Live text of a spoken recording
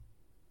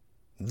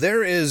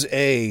There is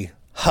a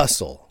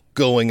hustle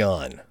going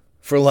on,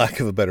 for lack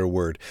of a better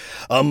word,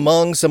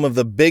 among some of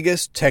the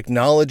biggest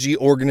technology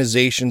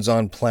organizations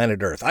on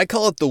planet Earth. I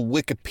call it the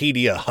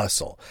Wikipedia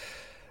Hustle.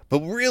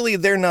 But really,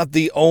 they're not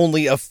the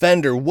only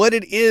offender. What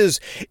it is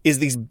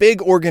these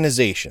big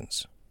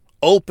organizations,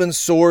 open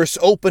source,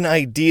 open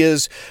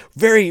ideas,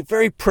 very,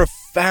 very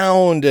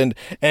profound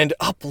and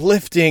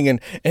uplifting and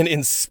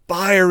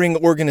inspiring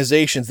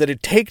organizations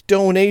that take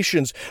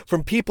donations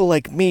from people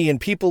like me and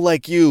people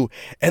like you,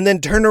 and then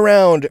turn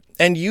around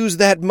and use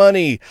that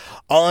money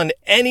on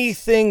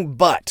anything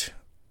but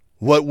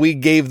what we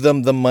gave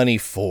them the money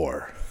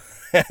for.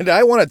 And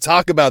I want to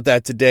talk about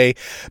that today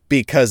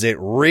because it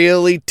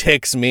really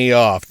ticks me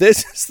off.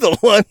 This is the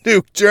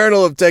Lunduke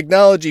Journal of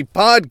Technology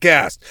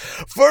podcast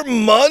for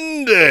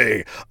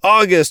Monday,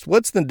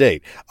 what's the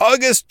date?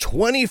 August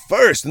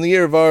 21st in the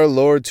year of our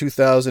Lord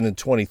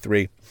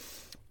 2023.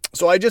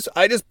 So I just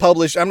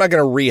published, I'm not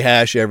going to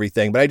rehash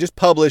everything, but I just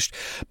published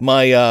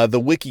my the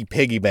Wiki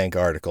Piggy Bank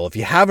article. If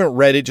you haven't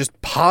read it,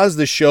 just pause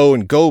the show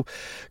and go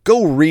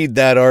read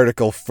that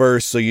article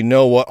first so you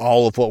know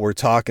all of what we're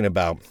talking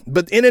about.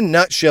 But in a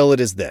nutshell, it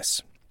is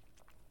this.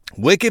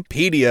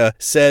 Wikipedia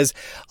says,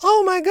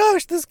 oh my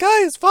gosh, the sky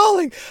is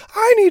falling.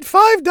 I need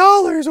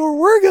 $5 or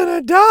we're going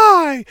to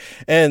die.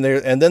 And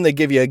then they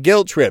give you a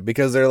guilt trip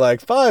because they're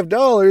like,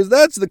 $5,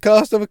 that's the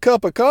cost of a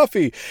cup of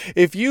coffee.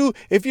 If you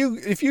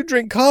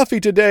drink coffee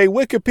today,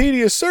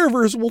 Wikipedia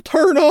servers will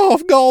turn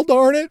off, gall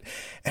darn it.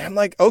 And I'm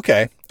like,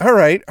 okay, all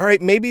right,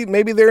 maybe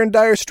they're in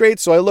dire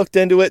straits. So I looked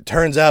into it.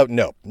 Turns out,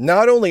 no.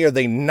 Not only are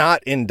they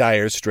not in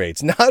dire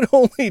straits, not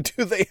only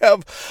do they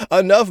have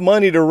enough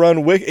money to run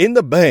in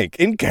the bank,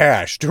 in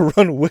cash, to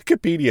run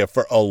Wikipedia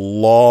for a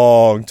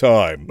long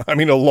time. I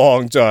mean, a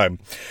long time.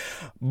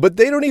 But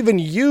they don't even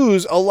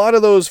use a lot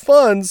of those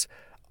funds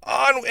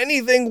on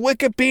anything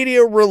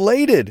Wikipedia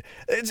related.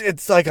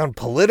 It's like on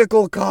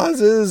political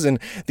causes and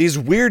these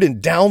weird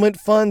endowment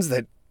funds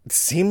that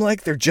seem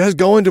like they're just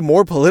going to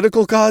more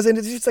political cause. And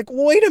it's just like,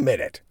 wait a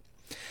minute.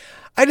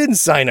 I didn't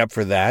sign up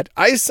for that.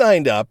 I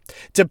signed up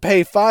to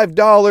pay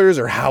 $5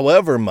 or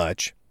however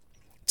much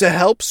to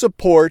help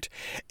support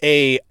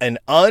an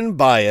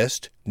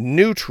unbiased,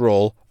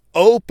 neutral,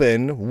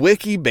 open,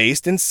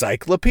 wiki-based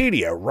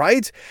encyclopedia,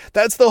 right?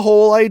 That's the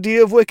whole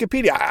idea of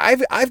Wikipedia.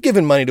 I've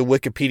given money to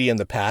Wikipedia in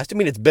the past. I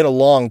mean, it's been a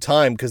long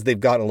time because they've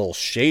gotten a little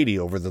shady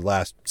over the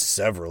last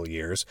several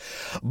years.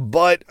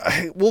 But,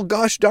 well,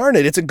 gosh darn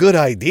it, it's a good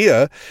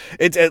idea.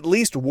 It's at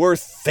least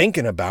worth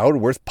thinking about,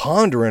 worth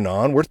pondering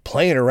on, worth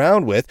playing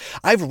around with.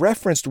 I've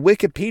referenced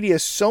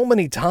Wikipedia so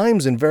many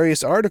times in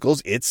various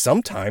articles, it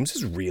sometimes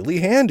is really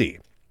handy.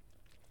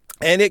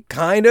 And it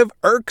kind of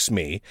irks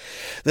me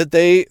that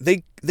they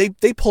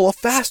pull a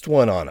fast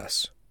one on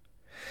us.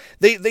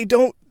 They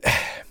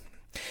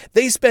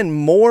spend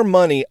more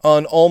money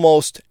on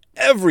almost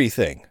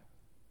everything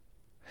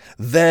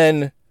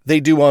than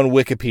they do on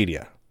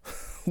Wikipedia.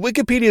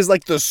 Wikipedia is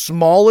like the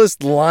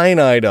smallest line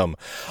item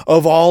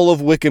of all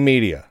of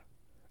Wikimedia.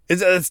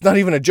 It's not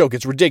even a joke.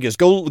 It's ridiculous.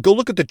 Go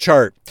look at the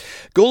chart.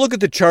 Go look at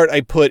the chart I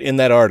put in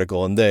that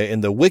article, in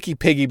the Wiki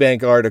Piggy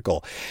Bank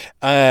article.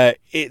 At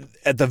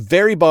the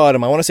very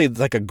bottom, I want to say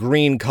like a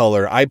green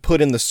color, I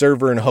put in the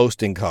server and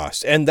hosting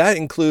costs. And that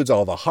includes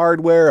all the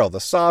hardware, all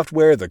the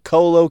software, the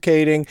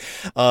co-locating,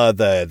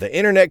 the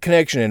internet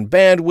connection and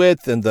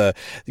bandwidth, and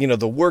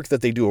the work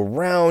that they do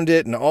around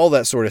it and all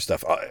that sort of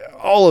stuff.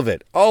 All of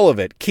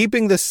it.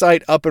 Keeping the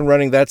site up and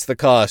running, that's the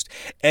cost.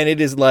 And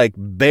it is like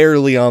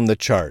barely on the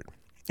chart.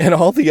 And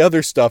all the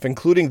other stuff,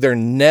 including their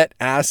net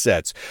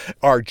assets,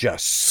 are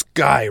just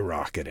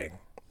skyrocketing.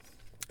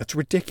 That's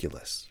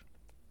ridiculous.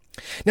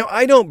 Now,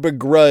 I don't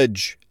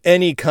begrudge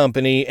any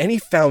company, any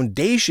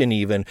foundation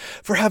even,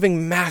 for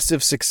having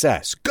massive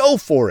success. Go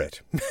for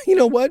it. You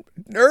know what?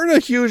 Earn a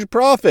huge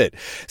profit.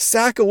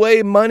 Sack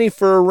away money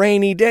for a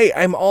rainy day.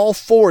 I'm all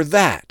for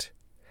that.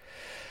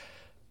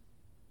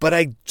 But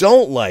I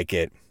don't like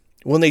it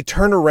when they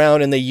turn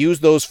around and they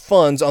use those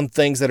funds on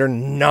things that are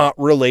not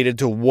related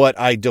to what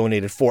I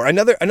donated for.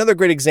 Another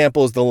great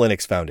example is the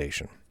Linux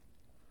Foundation.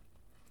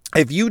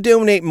 If you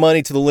donate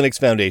money to the Linux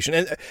Foundation,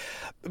 and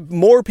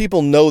more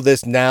people know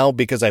this now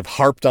because I've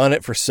harped on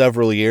it for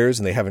several years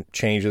and they haven't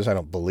changed this, I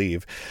don't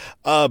believe.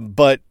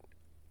 But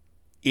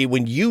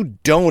when you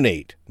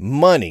donate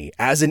money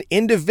as an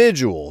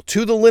individual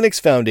to the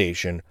Linux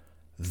Foundation,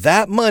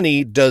 that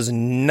money does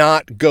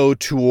not go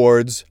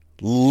towards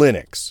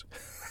Linux.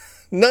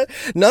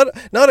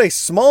 Not a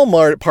small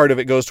part of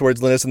it goes towards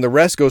Linux, and the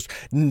rest goes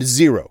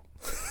zero.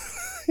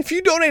 If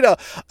you donate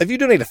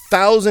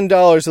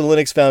 $1,000 to the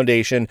Linux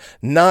Foundation,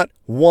 not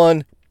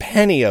one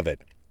penny of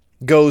it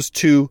goes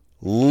to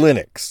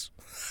Linux.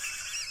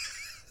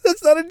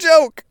 That's not a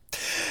joke.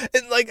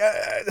 And like,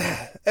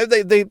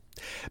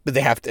 but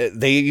they have to,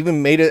 they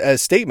even made a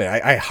statement.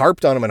 I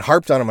harped on them and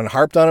harped on them and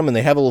harped on them, and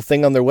they have a little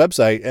thing on their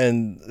website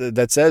and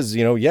that says,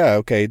 yeah,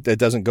 okay, that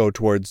doesn't go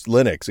towards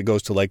Linux. It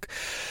goes to like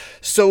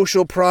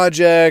social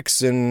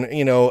projects and,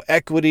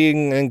 equity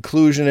and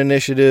inclusion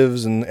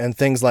initiatives and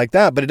things like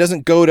that. But it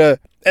doesn't go to,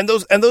 and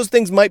those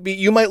things might be,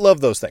 you might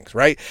love those things,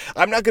 right?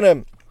 I'm not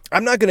going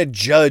to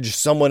judge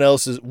someone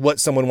else's, what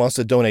someone wants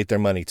to donate their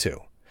money to.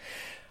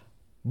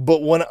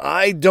 But when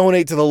I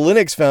donate to the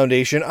Linux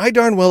Foundation, I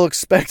darn well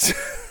expect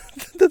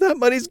that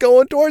money's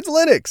going towards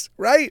Linux,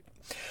 right?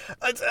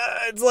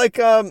 It's like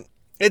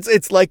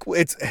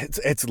with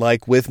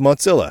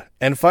Mozilla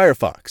and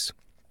Firefox.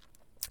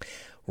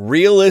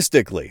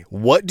 Realistically,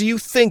 what do you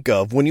think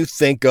of when you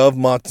think of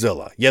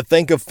Mozilla? You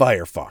think of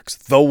Firefox,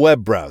 the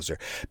web browser,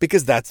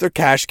 because that's their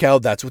cash cow.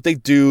 That's what they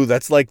do.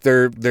 That's like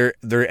their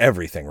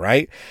everything,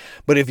 right?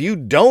 But if you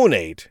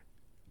donate,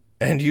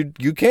 and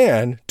you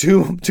can,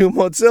 to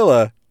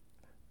Mozilla,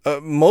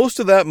 most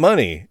of that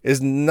money is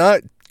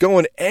not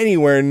going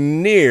anywhere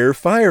near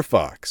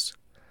Firefox.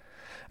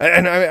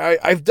 And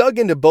I've dug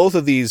into both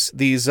of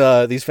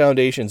these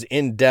foundations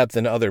in depth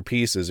in other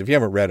pieces. If you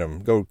haven't read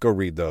them, go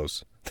read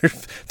those.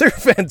 They're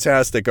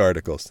fantastic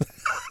articles.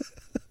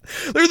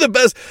 They're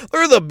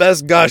the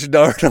best gosh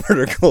darn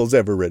articles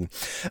ever written.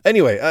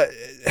 Anyway,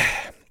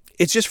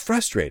 it's just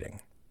frustrating.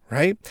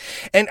 Right?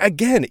 And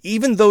again,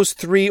 even those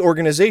three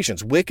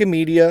organizations,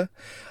 Wikimedia,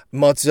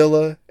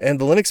 Mozilla, and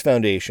the Linux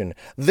Foundation,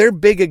 they're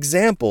big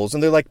examples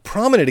and they're like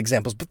prominent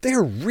examples, but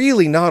they're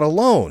really not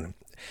alone.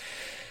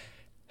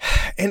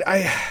 And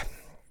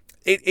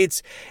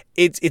it's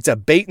a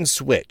bait and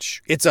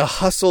switch. It's a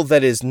hustle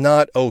that is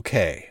not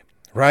okay,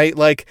 right?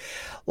 Like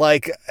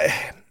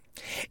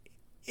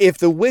if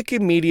the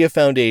Wikimedia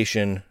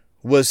Foundation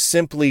was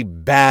simply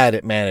bad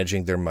at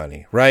managing their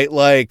money, right?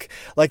 Like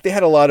they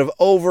had a lot of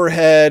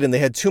overhead and they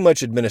had too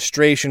much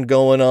administration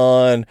going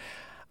on.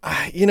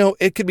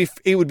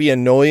 It would be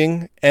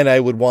annoying, and I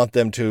would want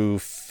them to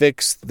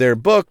fix their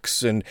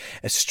books and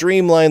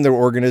streamline their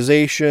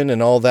organization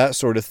and all that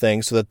sort of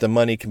thing so that the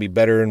money can be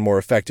better and more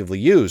effectively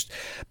used.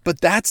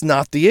 But that's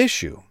not the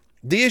issue.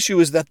 The issue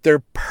is that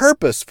they're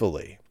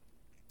purposefully,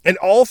 and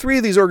all three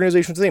of these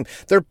organizations,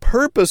 they're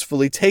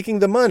purposefully taking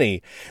the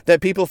money that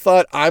people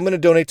thought, I'm going to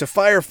donate to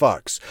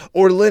Firefox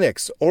or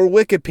Linux or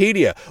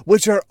Wikipedia,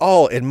 which are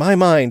all, in my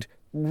mind,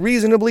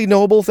 reasonably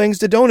noble things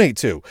to donate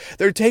to.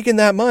 They're taking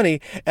that money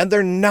and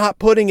they're not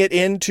putting it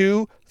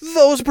into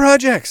those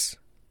projects.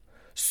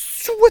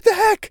 So what the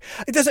heck?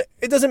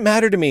 It doesn't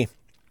matter to me.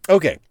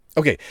 Okay.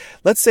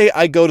 Let's say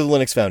I go to the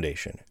Linux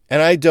Foundation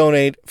and I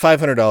donate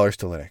 $500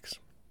 to Linux.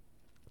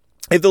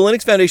 If the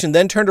Linux Foundation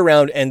then turned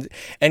around and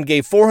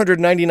gave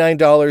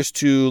 $499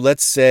 to,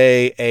 let's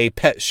say, a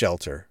pet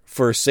shelter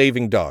for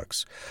saving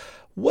dogs.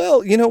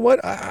 Well, you know what?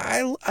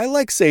 I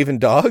like saving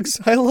dogs.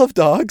 I love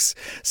dogs.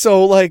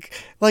 So like,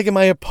 am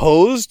I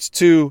opposed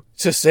to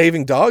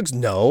saving dogs?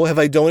 No. Have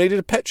I donated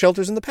to pet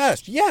shelters in the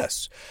past?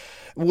 Yes.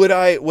 Would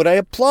I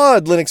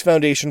applaud Linux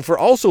Foundation for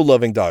also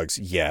loving dogs?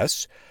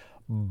 Yes.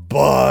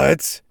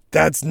 But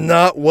that's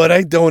not what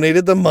I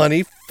donated the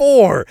money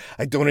for.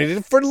 I donated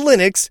it for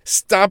Linux.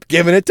 Stop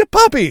giving it to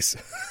puppies.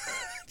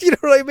 You know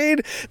what I mean?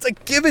 It's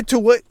like, give it to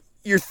what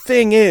your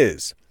thing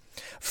is.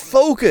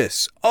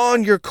 Focus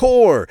on your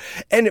core.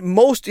 And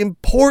most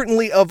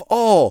importantly of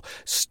all,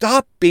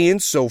 stop being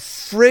so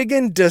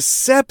friggin'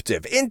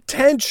 deceptive.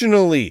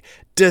 Intentionally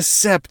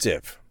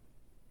deceptive.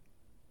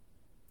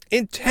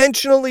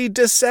 Intentionally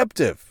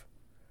deceptive.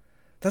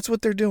 That's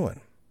what they're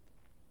doing.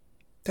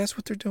 That's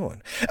what they're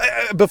doing.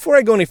 Before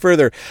I go any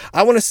further,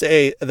 I want to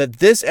say that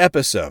this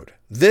episode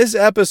of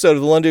the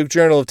London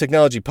Journal of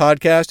Technology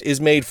podcast is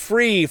made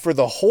free for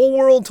the whole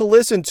world to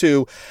listen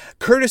to,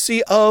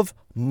 courtesy of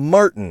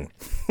Martin.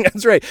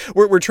 That's right.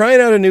 We're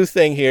trying out a new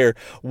thing here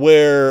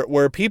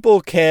where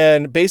people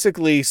can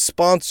basically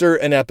sponsor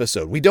an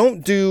episode. We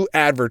don't do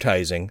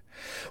advertising.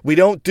 We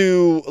don't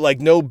do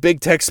no big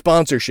tech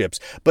sponsorships,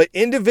 but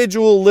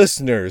individual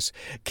listeners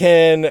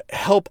can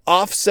help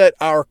offset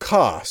our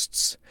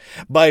costs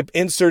by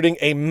inserting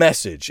a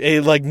message, a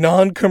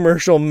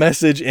non-commercial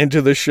message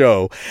into the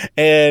show.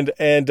 And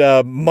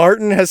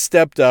Martin has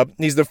stepped up.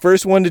 He's the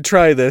first one to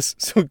try this.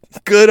 So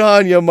good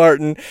on you,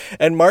 Martin.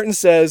 And Martin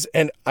says,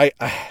 and I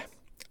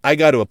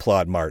got to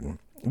applaud Martin,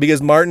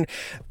 because Martin,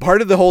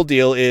 part of the whole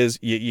deal is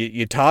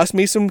you toss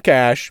me some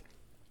cash,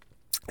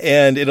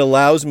 and it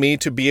allows me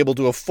to be able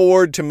to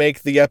afford to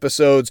make the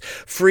episodes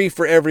free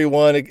for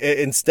everyone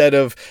instead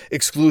of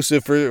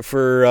exclusive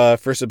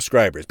for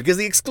subscribers. Because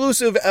the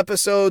exclusive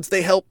episodes,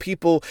 they help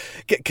people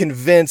get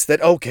convinced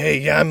that, okay,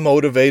 yeah, I'm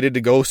motivated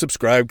to go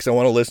subscribe because I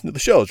want to listen to the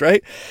shows,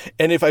 right?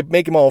 And if I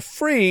make them all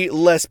free,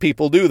 less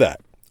people do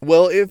that.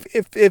 Well,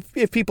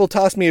 if people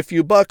toss me a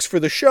few bucks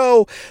for the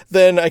show,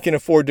 then I can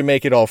afford to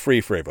make it all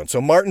free for everyone. So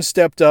Martin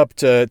stepped up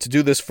to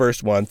do this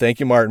first one. Thank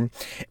you, Martin.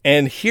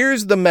 And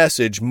here's the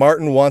message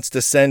Martin wants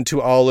to send to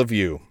all of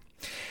you.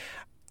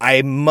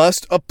 I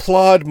must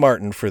applaud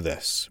Martin for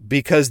this,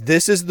 because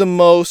this is the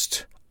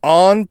most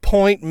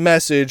on-point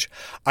message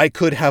I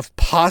could have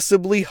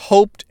possibly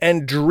hoped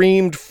and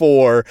dreamed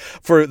for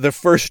the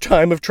first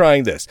time of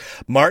trying this.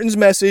 Martin's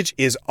message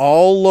is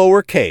all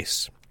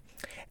lowercase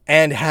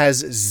and has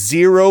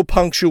 0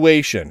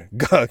 punctuation.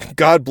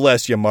 God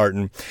bless you,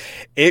 Martin.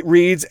 It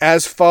reads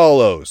as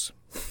follows.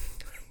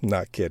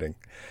 Not kidding.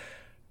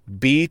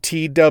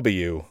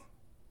 BTW,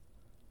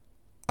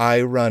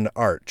 I run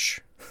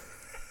Arch.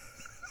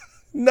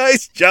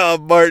 Nice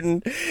job,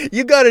 Martin.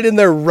 You got it in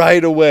there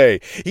right away.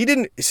 He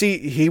didn't see,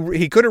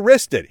 he could have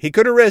risked it. He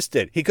could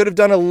have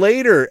done a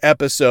later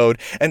episode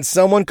and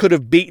someone could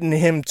have beaten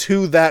him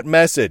to that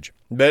message.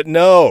 But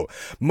no,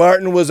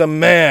 Martin was a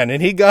man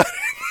and he got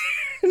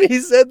and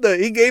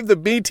he gave the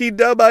BT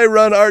dub I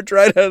run Arch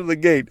right out of the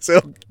gate.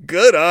 So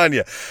good on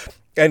you.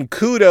 And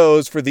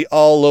kudos for the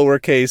all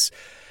lowercase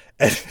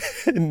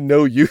and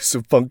no use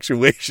of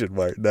punctuation,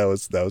 Martin. That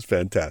was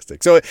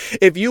fantastic. So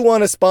if you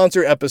want to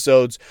sponsor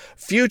episodes,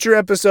 future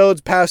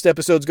episodes, past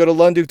episodes, go to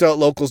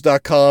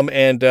lunduke.locals.com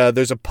and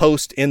there's a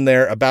post in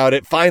there about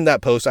it. Find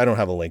that post. I don't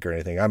have a link or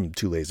anything. I'm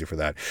too lazy for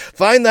that.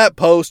 Find that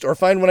post or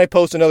find when I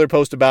post another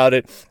post about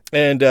it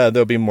and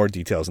there'll be more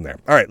details in there.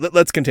 All right,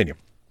 let's continue.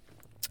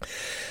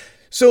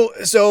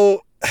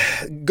 So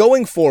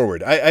going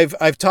forward,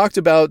 I've talked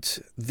about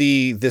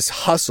this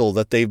hustle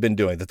that they've been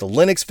doing, that the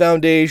Linux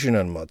Foundation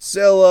and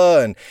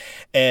Mozilla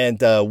and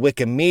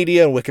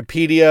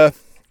Wikipedia,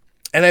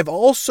 and I've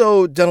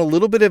also done a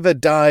little bit of a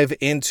dive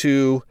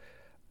into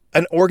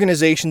an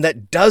organization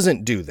that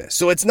doesn't do this.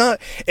 So it's not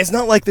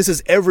like this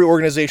is every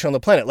organization on the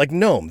planet, like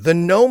GNOME. The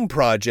GNOME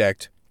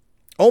project,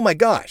 oh my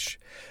gosh,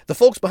 the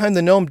folks behind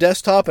the GNOME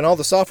desktop and all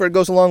the software that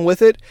goes along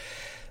with it,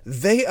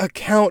 they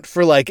account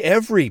for like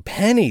every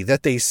penny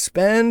that they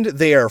spend.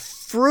 They are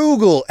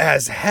frugal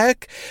as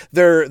heck.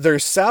 Their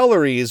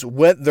salaries,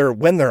 when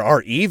there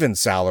are even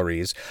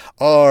salaries,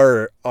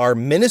 are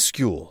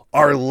minuscule,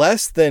 are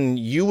less than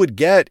you would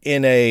get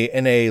in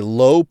a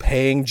low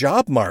paying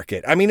job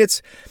market. I mean,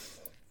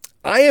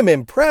 I am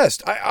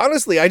impressed.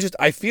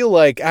 I feel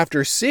like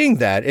after seeing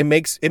that, it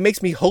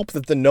makes me hope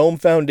that the GNOME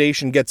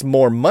Foundation gets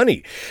more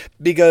money,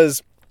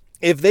 because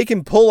if they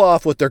can pull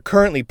off what they're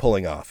currently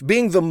pulling off,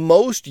 being the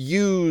most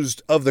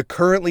used of the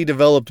currently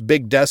developed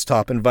big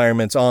desktop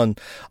environments on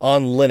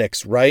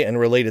Linux, right, and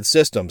related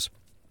systems,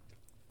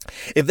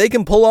 if they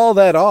can pull all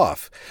that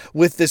off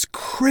with this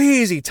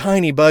crazy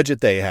tiny budget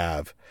they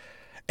have,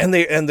 and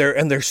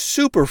they're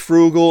super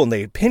frugal and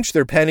they pinch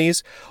their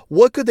pennies,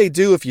 what could they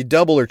do if you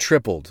double or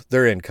tripled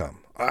their income?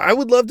 I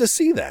would love to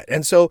see that.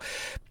 And so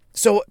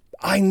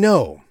I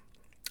know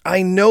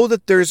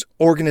that there's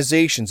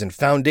organizations and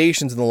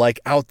foundations and the like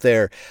out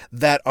there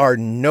that are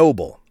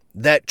noble,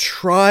 that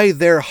try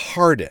their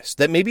hardest,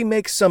 that maybe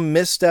make some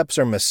missteps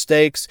or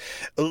mistakes.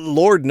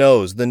 Lord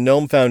knows the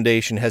GNOME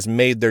Foundation has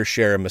made their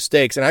share of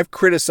mistakes, and I've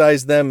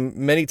criticized them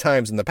many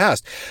times in the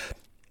past.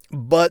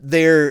 But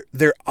they're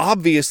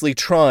obviously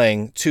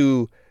trying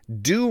to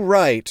do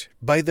right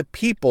by the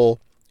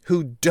people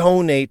who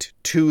donate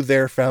to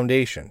their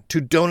foundation, to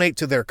donate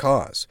to their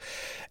cause.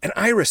 And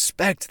I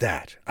respect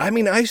that. I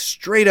mean, I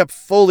straight up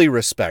fully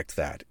respect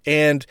that.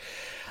 And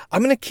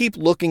I'm going to keep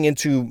looking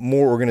into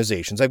more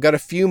organizations. I've got a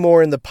few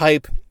more in the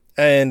pipe,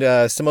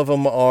 and some of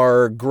them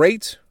are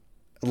great,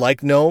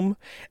 like GNOME,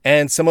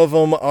 and some of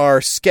them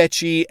are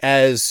sketchy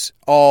as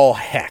all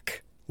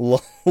heck, like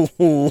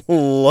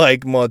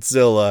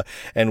Mozilla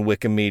and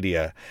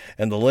Wikimedia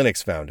and the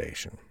Linux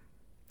Foundation.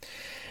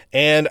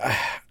 And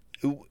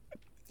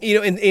you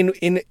know,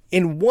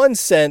 in one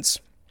sense,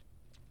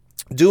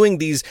 doing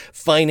these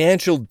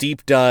financial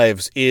deep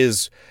dives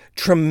is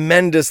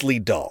tremendously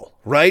dull,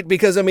 right?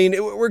 Because, I mean,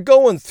 we're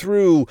going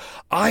through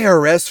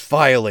IRS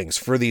filings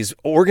for these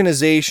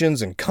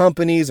organizations and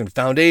companies and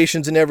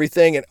foundations and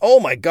everything. And oh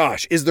my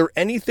gosh, is there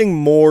anything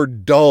more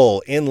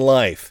dull in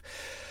life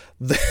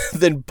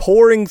than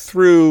pouring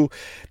through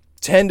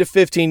 10 to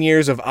 15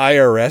 years of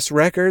IRS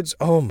records?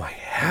 Oh my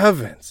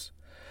heavens.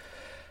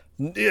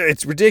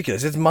 It's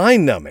ridiculous. It's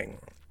mind-numbing.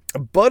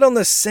 But on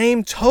the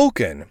same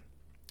token,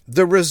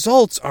 the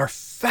results are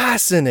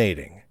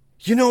fascinating.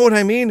 You know what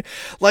I mean?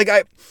 Like,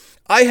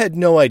 I had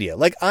no idea.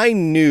 Like, I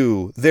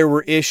knew there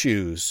were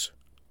issues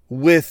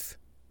with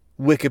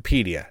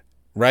Wikipedia,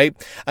 right?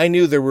 I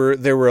knew there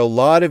were a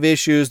lot of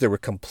issues. There were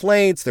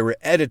complaints. There were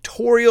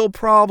editorial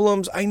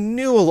problems. I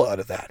knew a lot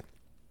of that.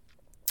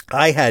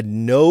 I had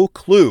no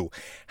clue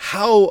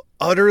how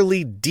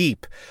utterly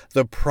deep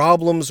the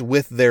problems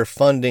with their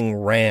funding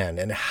ran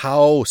and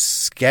how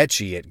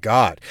sketchy it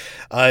got.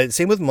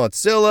 Same with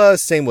Mozilla,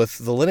 same with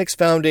the Linux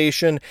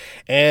Foundation,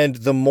 and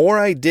the more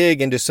I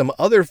dig into some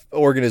other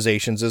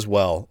organizations as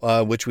well,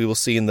 which we will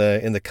see in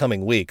the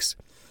coming weeks,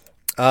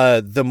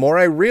 the more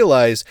I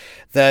realize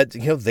that,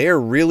 you know, they're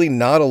really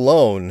not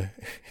alone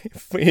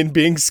in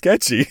being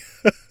sketchy.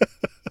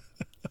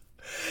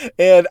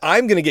 And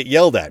I'm going to get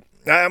yelled at.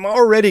 I'm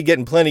already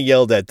getting plenty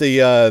yelled at.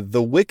 The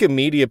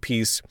Wikimedia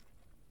piece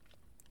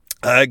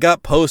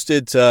got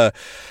posted to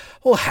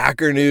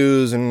Hacker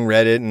News and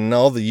Reddit and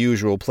all the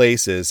usual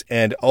places.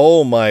 And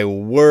oh my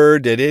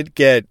word, did it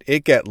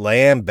get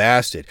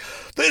lambasted.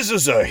 This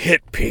is a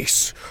hit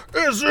piece.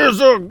 This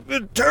is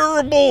a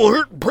terrible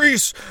hit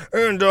piece.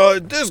 And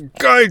this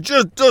guy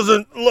just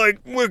doesn't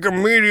like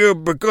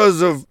Wikimedia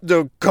because of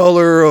the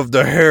color of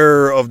the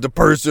hair of the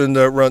person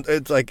that runs.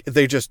 It's like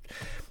they just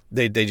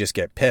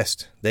get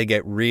pissed. They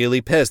get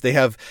really pissed.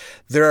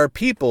 There are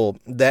people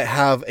that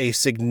have a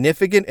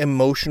significant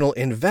emotional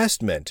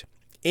investment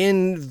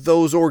in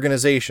those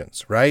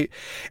organizations, right?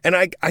 And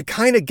I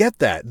kind of get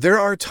that. There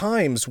are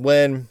times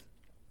when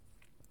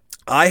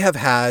I have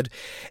had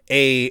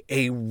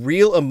a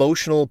real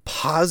emotional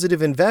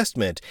positive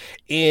investment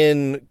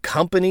in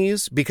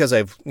companies because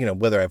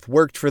whether I've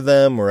worked for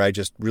them or I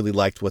just really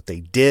liked what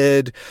they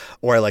did,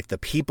 or I like the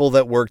people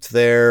that worked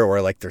there, or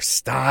I like their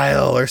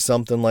style or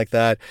something like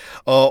that,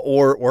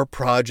 or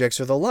projects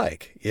or the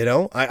like.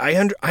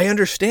 I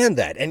understand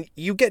that. And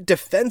you get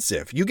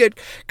defensive. You get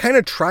kind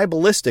of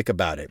tribalistic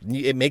about it.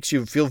 It makes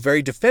you feel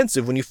very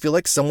defensive when you feel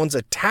like someone's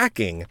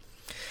attacking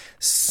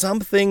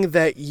something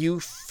that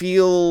you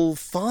feel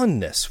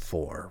fondness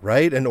for,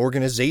 right? An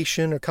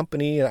organization, a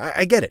company.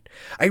 I get it.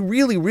 I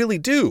really, really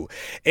do.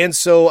 And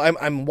so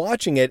I'm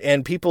watching it,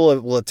 and people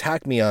will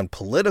attack me on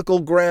political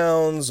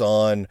grounds,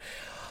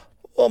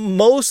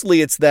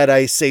 mostly it's that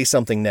I say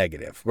something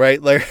negative, right?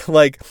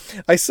 Like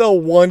I saw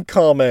one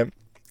comment,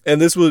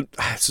 and this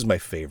is my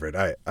favorite.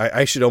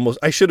 I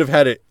should have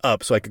had it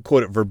up so I could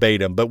quote it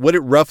verbatim, but what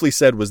it roughly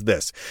said was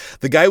this.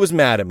 The guy was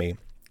mad at me.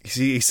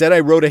 He said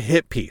I wrote a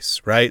hit piece,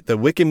 right? The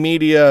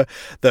Wikimedia,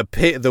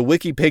 the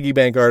Wiki Piggy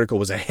Bank article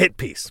was a hit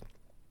piece.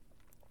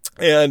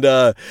 And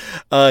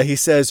he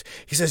says,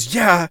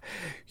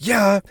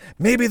 yeah,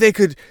 maybe they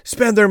could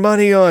spend their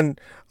money on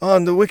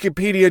the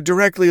Wikipedia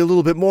directly a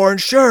little bit more. And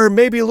sure,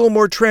 maybe a little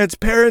more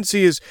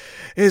transparency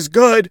is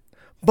good.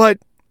 But,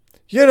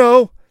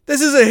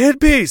 this is a hit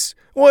piece.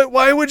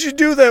 Why would you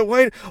do that?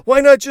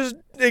 Why not just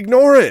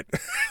ignore it? It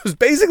was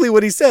basically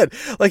what he said.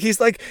 He's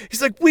like,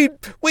 we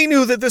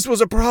knew that this was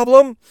a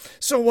problem,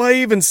 so why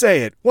even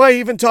say it? Why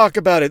even talk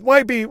about it?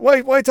 Why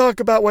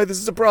talk about why this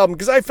is a problem?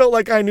 Because I felt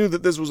like I knew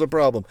that this was a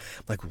problem.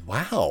 I'm like,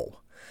 wow,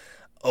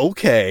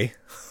 okay.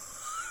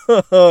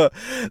 I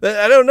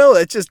don't know.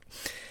 That's just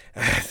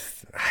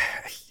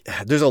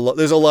there's a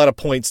lot of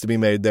points to be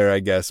made there, I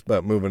guess.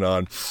 But moving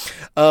on,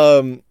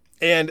 and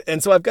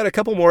so I've got a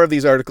couple more of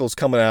these articles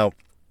coming out.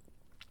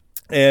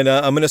 And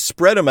I'm going to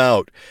spread them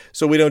out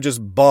so we don't just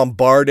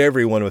bombard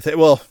everyone with it.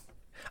 Well,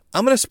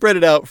 I'm going to spread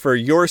it out for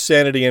your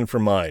sanity and for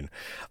mine,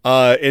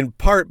 in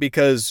part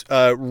because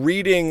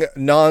reading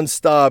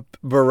nonstop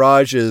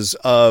barrages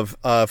of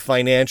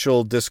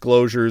financial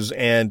disclosures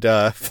and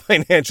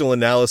financial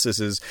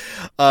analyses,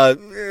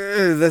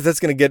 that's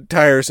going to get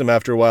tiresome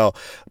after a while.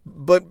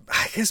 But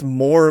I guess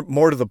more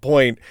to the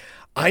point,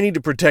 I need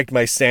to protect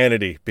my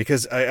sanity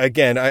because,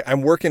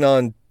 I'm working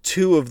on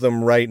two of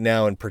them right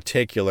now in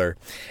particular,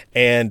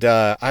 and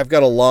I've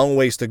got a long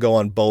ways to go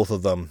on both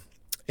of them.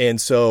 And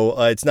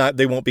so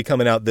they won't be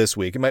coming out this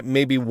week. It might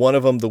maybe one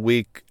of them the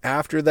week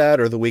after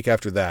that or the week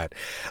after that.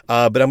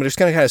 But I'm just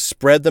going to kind of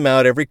spread them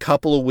out every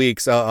couple of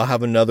weeks. I'll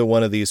have another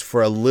one of these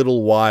for a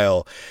little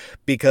while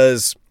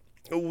because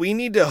we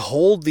need to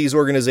hold these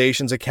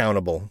organizations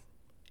accountable.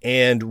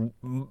 And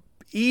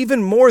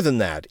even more than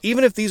that,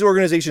 even if these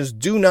organizations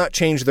do not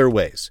change their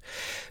ways,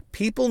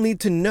 people need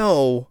to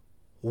know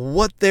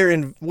what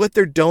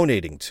they're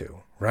donating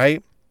to,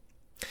 right?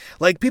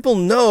 Like, people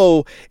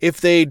know if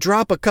they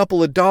drop a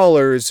couple of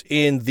dollars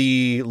in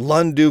the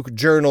Lunduk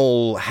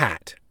Journal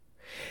hat,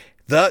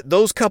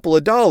 those couple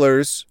of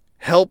dollars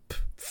help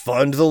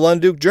fund the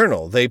Lunduk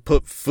Journal. They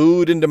put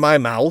food into my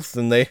mouth,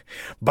 and they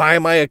buy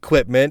my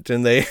equipment,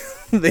 and they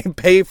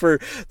pay for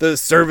the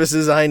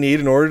services I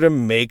need in order to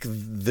make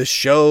the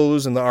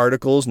shows and the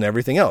articles and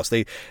everything else.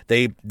 They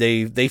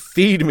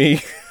feed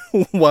me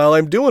while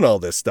I'm doing all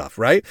this stuff,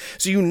 right?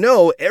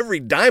 So every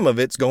dime of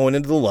it's going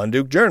into the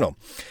Lunduk Journal.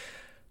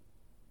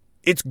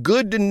 It's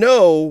good to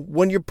know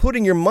when you're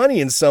putting your money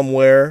in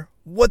somewhere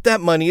what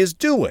that money is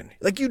doing.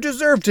 Like, you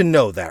deserve to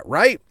know that,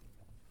 right?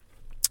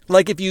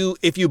 Like, if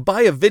you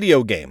buy a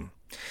video game,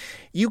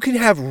 you can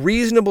have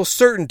reasonable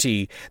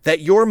certainty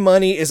that your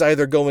money is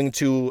either going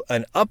to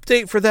an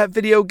update for that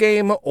video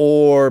game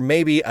or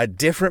maybe a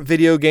different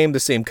video game the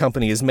same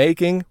company is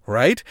making,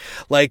 right?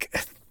 Like,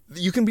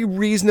 you can be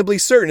reasonably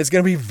certain it's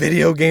going to be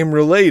video game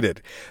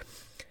related.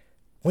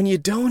 When you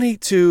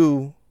donate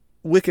to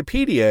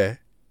Wikipedia,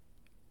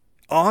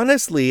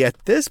 honestly,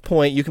 at this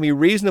point, you can be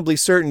reasonably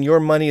certain your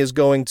money is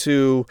going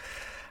to,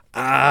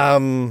 I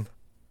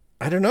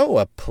don't know,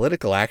 a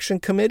political action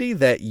committee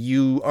that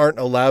you aren't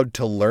allowed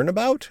to learn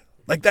about.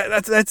 Like,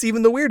 that's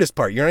even the weirdest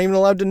part. You're not even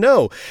allowed to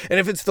know. And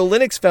if it's the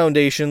Linux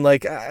Foundation,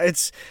 like,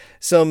 it's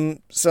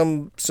some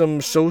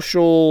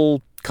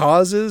social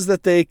causes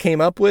that they came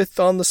up with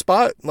on the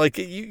spot. Like,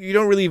 you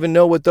don't really even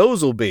know what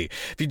those will be.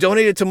 If you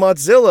donate it to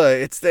Mozilla,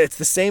 it's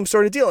the same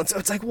sort of deal. And so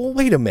it's like, well,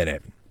 wait a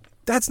minute.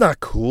 That's not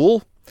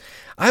cool.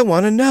 I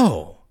want to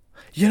know.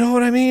 You know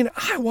what I mean?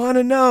 I want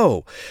to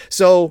know.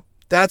 So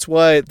that's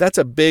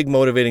a big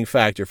motivating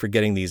factor for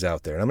getting these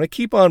out there. And I'm going to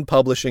keep on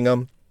publishing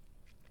them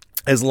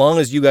as long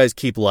as you guys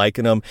keep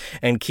liking them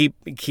and keep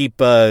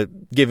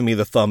giving me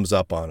the thumbs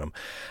up on them.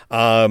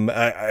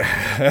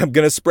 I'm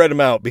going to spread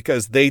them out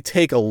because they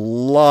take a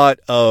lot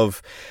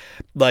of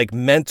like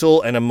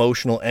mental and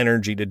emotional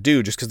energy to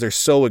do, just because they're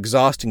so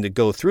exhausting to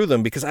go through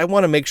them, because I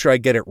want to make sure I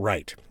get it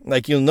right.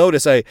 Like you'll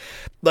notice I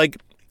like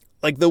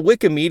the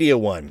Wikimedia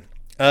one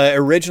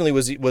originally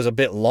was a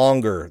bit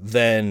longer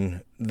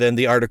than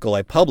the article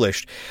I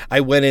published. I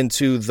went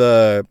into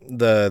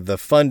the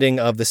funding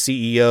of the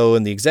CEO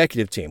and the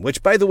executive team,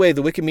 which, by the way,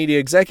 the Wikimedia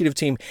executive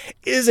team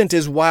isn't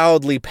as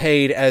wildly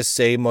paid as,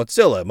 say,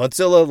 Mozilla.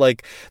 Mozilla,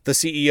 like the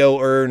CEO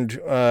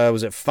earned,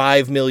 was it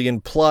 $5 million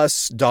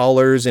plus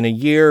in a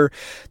year?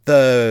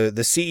 The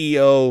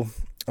CEO,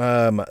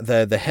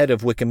 the head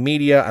of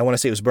Wikimedia, I want to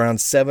say it was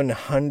around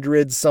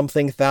 700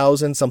 something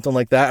thousand, something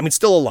like that. I mean,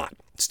 still a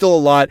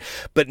lot,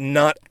 but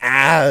not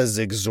as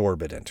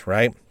exorbitant,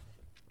 right?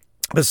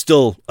 But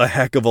still a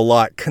heck of a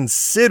lot,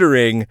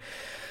 considering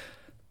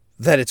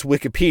that it's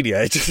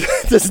Wikipedia. It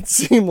just doesn't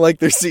seem like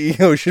their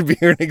CEO should be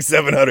earning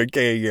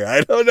 $700K a year. I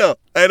don't know.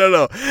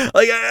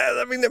 Like,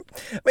 I mean,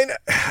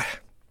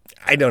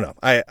 I don't know.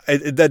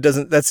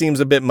 That seems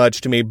a bit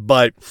much to me,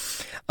 but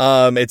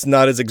it's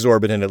not as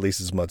exorbitant, at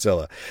least, as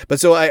Mozilla. But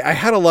so I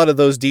had a lot of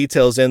those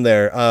details in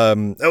there.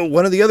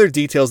 One of the other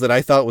details that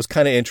I thought was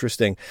kind of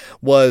interesting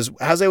was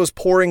as I was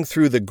pouring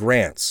through the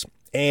grants,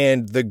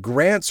 and the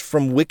grants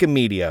from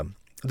Wikimedia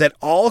that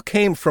all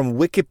came from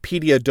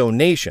Wikipedia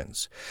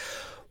donations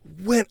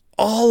went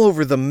all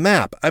over the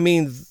map. I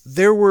mean,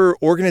 there were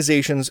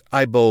organizations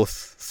I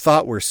both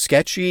thought were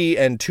sketchy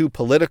and too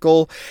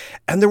political,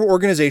 and there were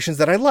organizations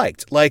that I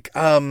liked. Like,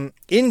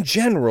 in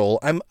general,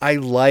 I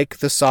like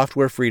the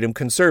Software Freedom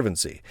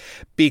Conservancy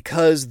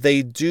because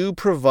they do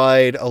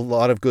provide a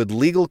lot of good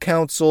legal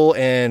counsel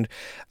and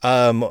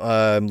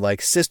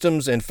like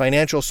systems and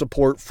financial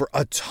support for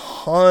a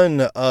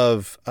ton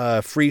of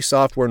free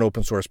software and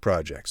open source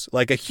projects,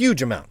 like a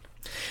huge amount.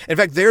 In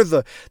fact,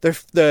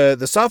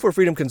 the Software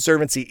Freedom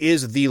Conservancy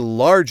is the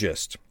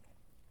largest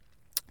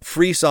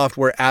free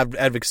software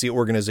advocacy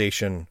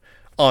organization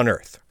on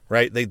earth,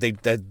 right?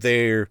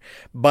 They're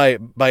by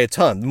a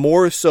ton,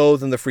 more so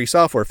than the Free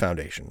Software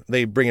Foundation.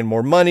 They bring in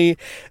more money,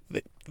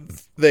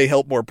 they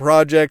help more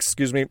projects,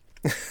 excuse me.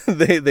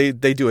 they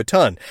do a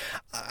ton.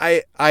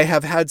 I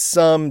have had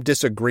some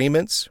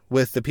disagreements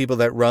with the people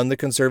that run the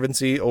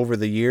Conservancy over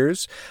the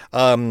years,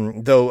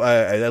 though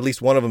at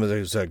least one of them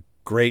is a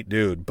great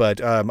dude, but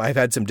I've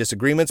had some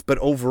disagreements, but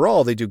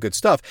overall they do good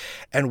stuff.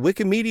 And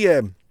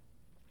Wikimedia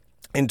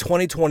in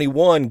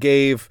 2021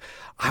 gave,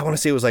 I want to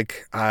say it was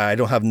like, I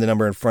don't have the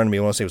number in front of me,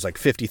 I want to say it was like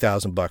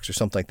 $50,000 or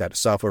something like that to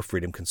Software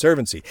Freedom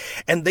Conservancy.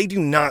 And they do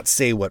not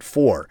say what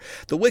for.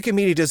 The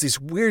Wikimedia does this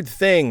weird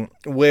thing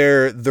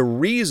where the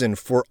reason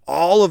for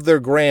all of their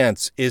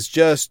grants is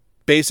just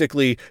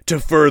basically to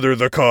further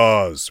the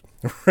cause,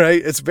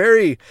 right? It's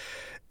very,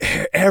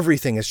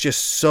 everything is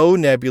just so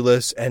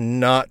nebulous and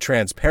not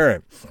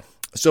transparent.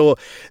 So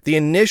the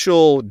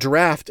initial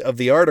draft of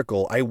the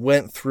article, I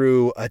went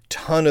through a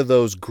ton of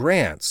those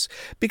grants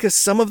because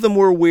some of them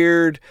were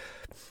weird.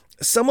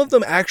 Some of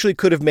them actually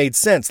could have made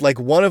sense. Like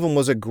one of them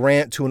was a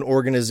grant to an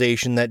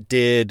organization that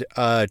did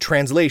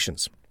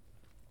translations.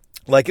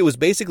 Like it was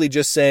basically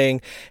just saying,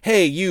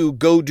 hey, you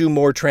go do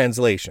more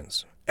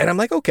translations. And I'm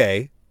like,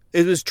 okay,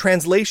 it was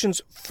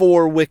translations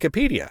for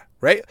Wikipedia,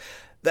 right?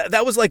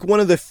 That was like one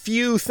of the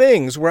few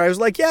things where I was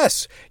like,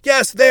 yes,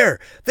 there,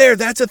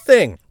 that's a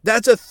thing.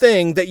 That's a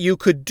thing that you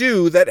could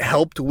do that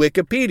helped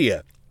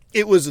Wikipedia.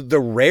 It was the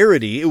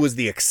rarity, it was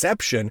the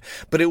exception,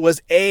 but it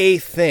was a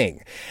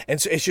thing. And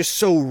so it's just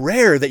so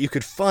rare that you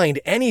could find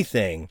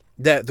anything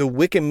that the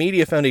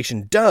Wikimedia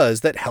Foundation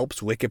does that helps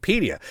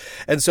Wikipedia.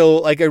 And so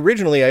like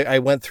originally I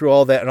went through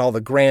all that and all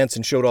the grants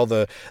and showed all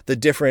the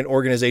different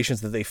organizations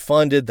that they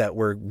funded that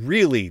were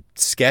really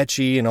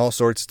sketchy and all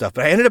sorts of stuff.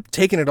 But I ended up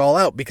taking it all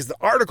out because the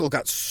article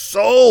got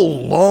so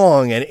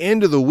long and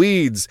into the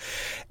weeds,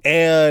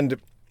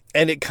 and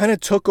it kind of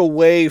took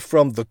away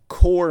from the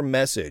core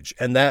message.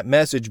 And that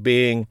message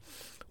being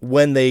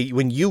when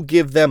you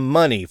give them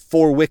money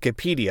for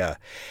Wikipedia,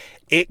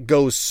 it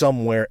goes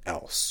somewhere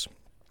else.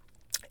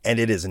 And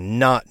it is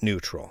not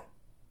neutral.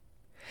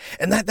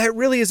 And that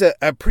really is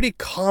a pretty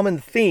common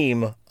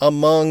theme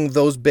among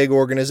those big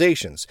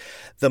organizations.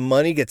 The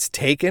money gets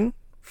taken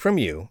from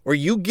you, or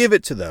you give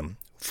it to them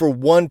for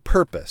one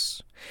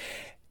purpose.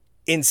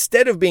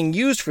 Instead of being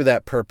used for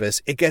that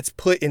purpose, it gets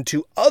put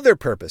into other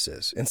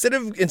purposes. Instead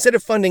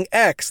of funding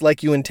X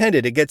like you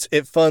intended,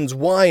 it funds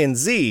Y and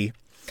Z.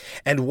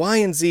 And Y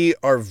and Z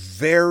are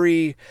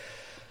very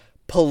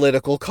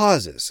political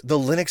causes. The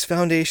Linux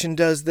Foundation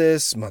does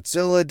this,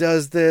 Mozilla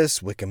does this,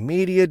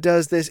 Wikimedia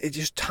does this. It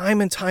just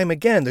time and time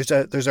again,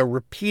 there's a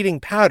repeating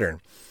pattern.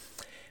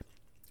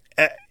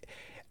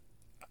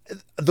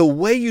 The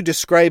way you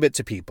describe it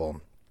to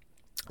people,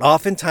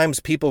 oftentimes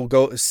people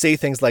say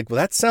things like, well,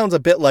 that sounds a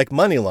bit like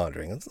money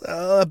laundering. It's,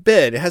 a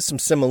bit. It has some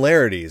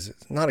similarities.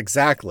 Not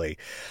exactly.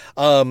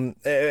 But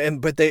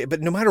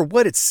no matter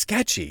what, it's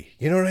sketchy.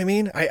 You know what I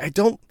mean? I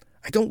don't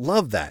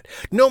love that.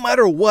 No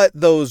matter what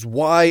those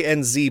Y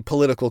and Z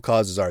political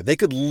causes are, they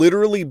could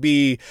literally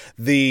be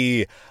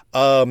the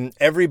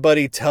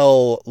everybody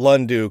tell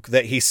Lunduke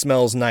that he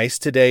smells nice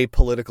today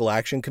political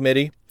action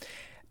committee.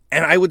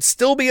 And I would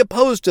still be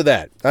opposed to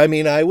that. I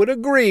mean, I would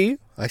agree.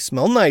 I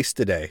smell nice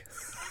today.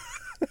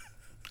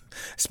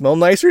 Smell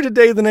nicer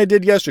today than I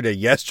did yesterday.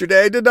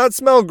 Yesterday I did not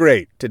smell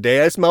great.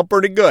 Today I smell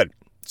pretty good.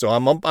 So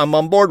I'm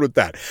on board with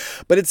that.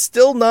 But it's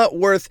still not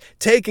worth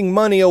taking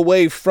money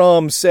away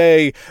from,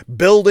 say,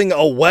 building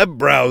a web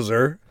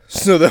browser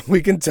so that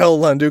we can tell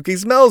Lunduke he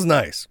smells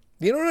nice.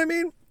 You know what I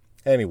mean?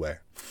 Anyway.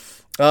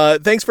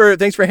 Thanks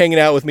for hanging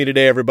out with me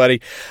today,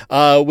 everybody.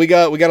 We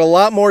got a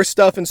lot more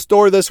stuff in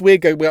store this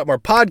week. We got more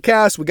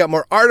podcasts. We got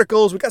more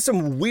articles. We got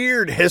some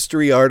weird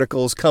history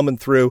articles coming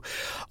through.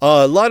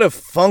 A lot of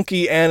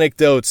funky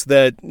anecdotes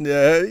that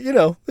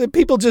that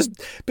people just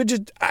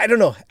I don't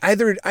know,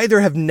 either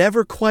have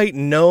never quite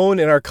known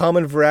in our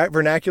common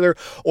vernacular,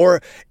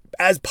 or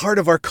as part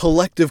of our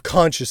collective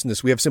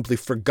consciousness, we have simply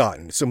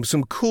forgotten some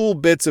cool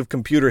bits of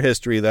computer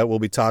history that we'll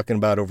be talking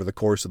about over the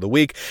course of the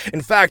week.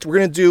 In fact, we're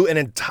going to do an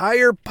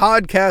entire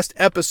podcast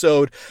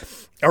episode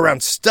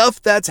around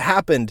stuff that's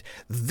happened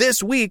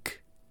this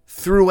week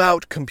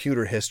throughout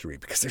computer history,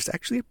 because there's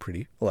actually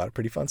a lot of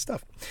pretty fun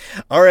stuff.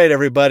 All right,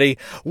 everybody.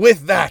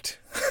 With that,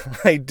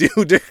 I do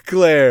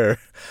declare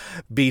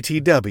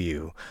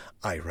BTW,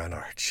 I run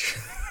Arch.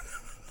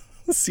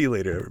 See you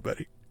later,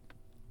 everybody.